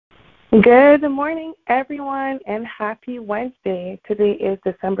Good morning, everyone, and happy Wednesday. Today is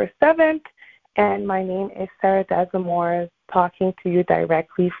December 7th, and my name is Sarah Desamore, talking to you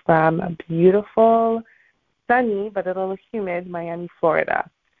directly from a beautiful, sunny, but a little humid Miami, Florida.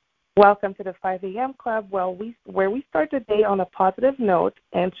 Welcome to the 5 a.m. Club, where we start the day on a positive note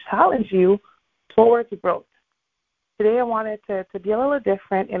and challenge you towards growth. Today I wanted to be a little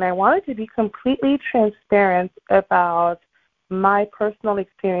different, and I wanted to be completely transparent about my personal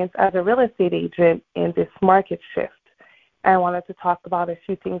experience as a real estate agent in this market shift. I wanted to talk about a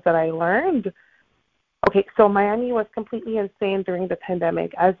few things that I learned. Okay, so Miami was completely insane during the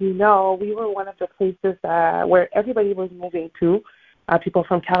pandemic. As you know, we were one of the places where everybody was moving to. People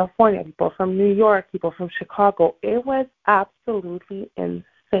from California, people from New York, people from Chicago. It was absolutely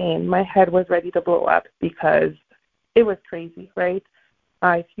insane. My head was ready to blow up because it was crazy, right?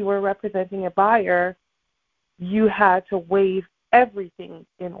 If you were representing a buyer, you had to waive everything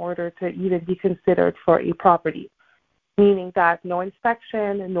in order to even be considered for a property, meaning that no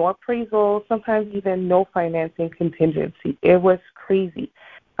inspection, no appraisal, sometimes even no financing contingency. It was crazy.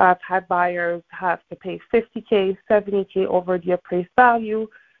 I've had buyers have to pay $50K, $70K over the appraised value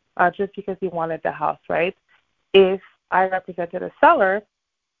just because they wanted the house, right? If I represented a seller,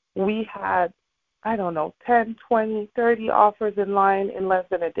 we had, 10, 20, 30 offers in line in less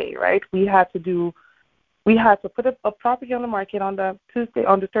than a day, right? We had to put a property on the market on the Tuesday,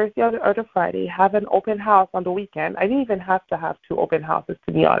 on the Thursday, or the Friday, have an open house on the weekend. I didn't even have to have two open houses,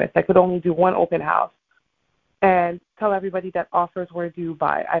 to be honest. I could only do one open house and tell everybody that offers were due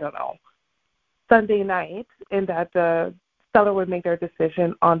by, Sunday night, and that the seller would make their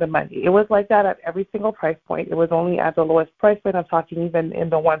decision on the Monday. It was like that at every single price point. It was only at the lowest price point. I'm talking even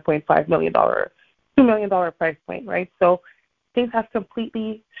in the $1.5 million, $2 million price point, right? So things have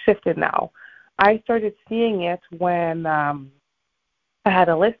completely shifted now. I started seeing it when I had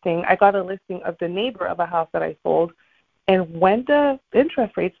a listing. I got a listing of the neighbor of a house that I sold, and when the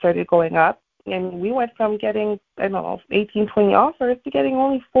interest rates started going up, and we went from getting, 18, 20 offers to getting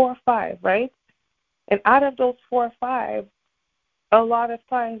only 4 or 5, right? And out of those 4 or 5, a lot of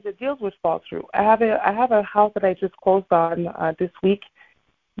times the deals would fall through. I have a house that I just closed on this week.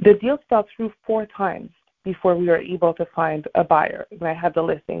 The deal fell through 4 times before we were able to find a buyer, and I had the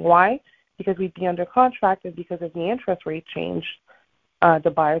listing. Why? Because we'd be under contract, and because of the interest rate change,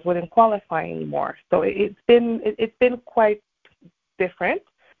 the buyers wouldn't qualify anymore. So it's been quite different.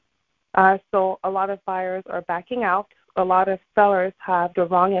 So a lot of buyers are backing out. A lot of sellers have the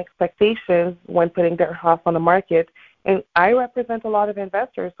wrong expectations when putting their house on the market. And I represent a lot of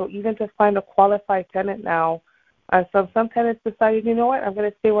investors, so even to find a qualified tenant now, some tenants decided, you know what, I'm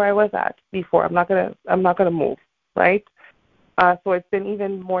going to stay where I was at before. I'm not gonna move, right? So it's been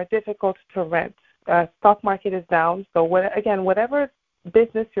even more difficult to rent. Stock market is down. So whatever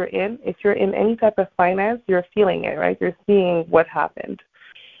business you're in, if you're in any type of finance, you're feeling it, right? You're seeing what happened.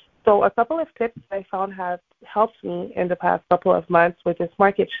 So a couple of tips I found have helped me in the past couple of months with this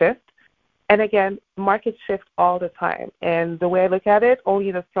market shift. And again, market shift all the time. And the way I look at it,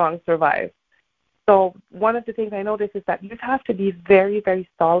 only the strong survive. So one of the things I noticed is that you have to be very, very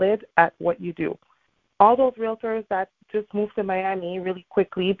solid at what you do. All those realtors that just moved to Miami really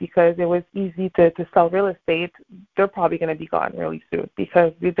quickly because it was easy to sell real estate, they're probably going to be gone really soon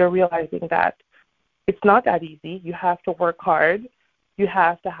because they're realizing that it's not that easy. You have to work hard. You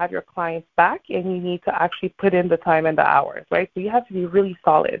have to have your clients back, and you need to actually put in the time and the hours, right? So you have to be really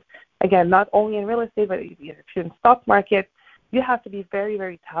solid. Again, not only in real estate, but if you're in the stock market, you have to be very,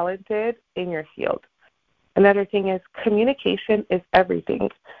 very talented in your field. Another thing is communication is everything.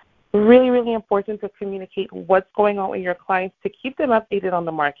 Really, really important to communicate what's going on with your clients, to keep them updated on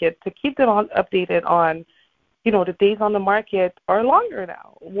the market, to keep them updated on, the days on the market are longer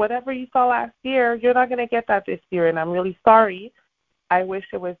now. Whatever you saw last year, you're not going to get that this year, and I'm really sorry. I wish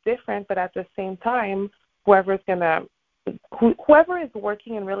it was different, but at the same time, whoever is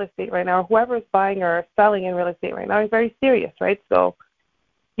working in real estate right now, or whoever is buying or selling in real estate right now is very serious, right? So,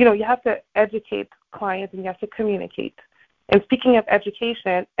 you have to educate clients and you have to communicate. And speaking of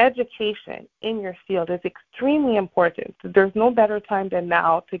education in your field is extremely important. There's no better time than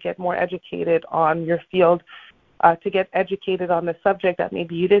now to get more educated on your field, to get educated on the subject that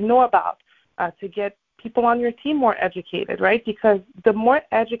maybe you didn't know about, to get people on your team more educated, right? Because the more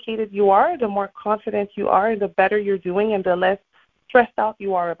educated you are, the more confident you are, the better you're doing, and the less stressed out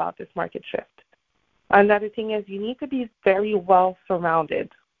you are about this market shift. Another thing is you need to be very well surrounded,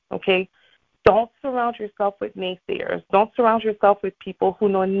 okay? Don't surround yourself with naysayers. Don't surround yourself with people who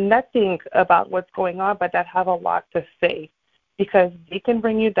know nothing about what's going on but that have a lot to say, because they can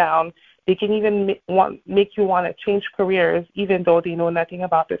bring you down. They can even make you want to change careers even though they know nothing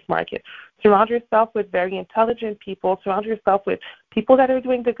about this market. Surround yourself with very intelligent people. Surround yourself with people that are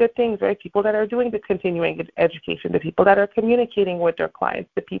doing the good things, right? People that are doing the continuing education, the people that are communicating with their clients,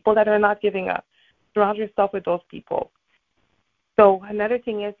 the people that are not giving up. Surround yourself with those people. So another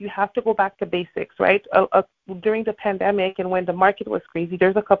thing is you have to go back to basics, right? During the pandemic and when the market was crazy,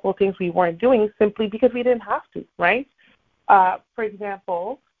 there's a couple of things we weren't doing simply because we didn't have to, right? For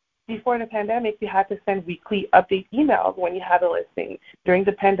example, before the pandemic, you had to send weekly update emails when you had a listing. During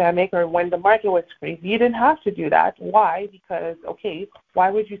the pandemic or when the market was crazy, you didn't have to do that. Why? Because, okay,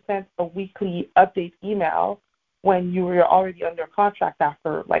 why would you send a weekly update email when you were already under contract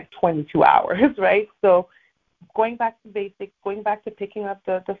after like 22 hours, right? So going back to basics, going back to picking up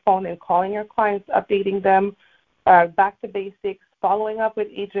the phone and calling your clients, updating them, back to basics, following up with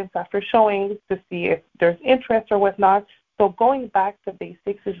agents after showings to see if there's interest or whatnot. So going back to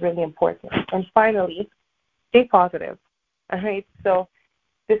basics is really important. And finally, stay positive. All right. So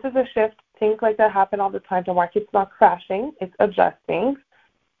this is a shift. Things like that happen all the time. The market's not crashing. It's adjusting.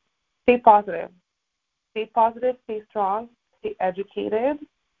 Stay positive. Stay positive. Stay strong. Stay educated.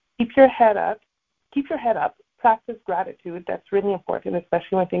 Keep your head up. Keep your head up. Practice gratitude. That's really important,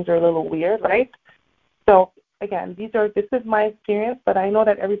 especially when things are a little weird, right? So again, this is my experience, but I know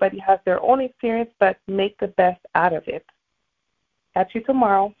that everybody has their own experience, but make the best out of it. Catch you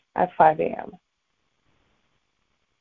tomorrow at 5 a.m.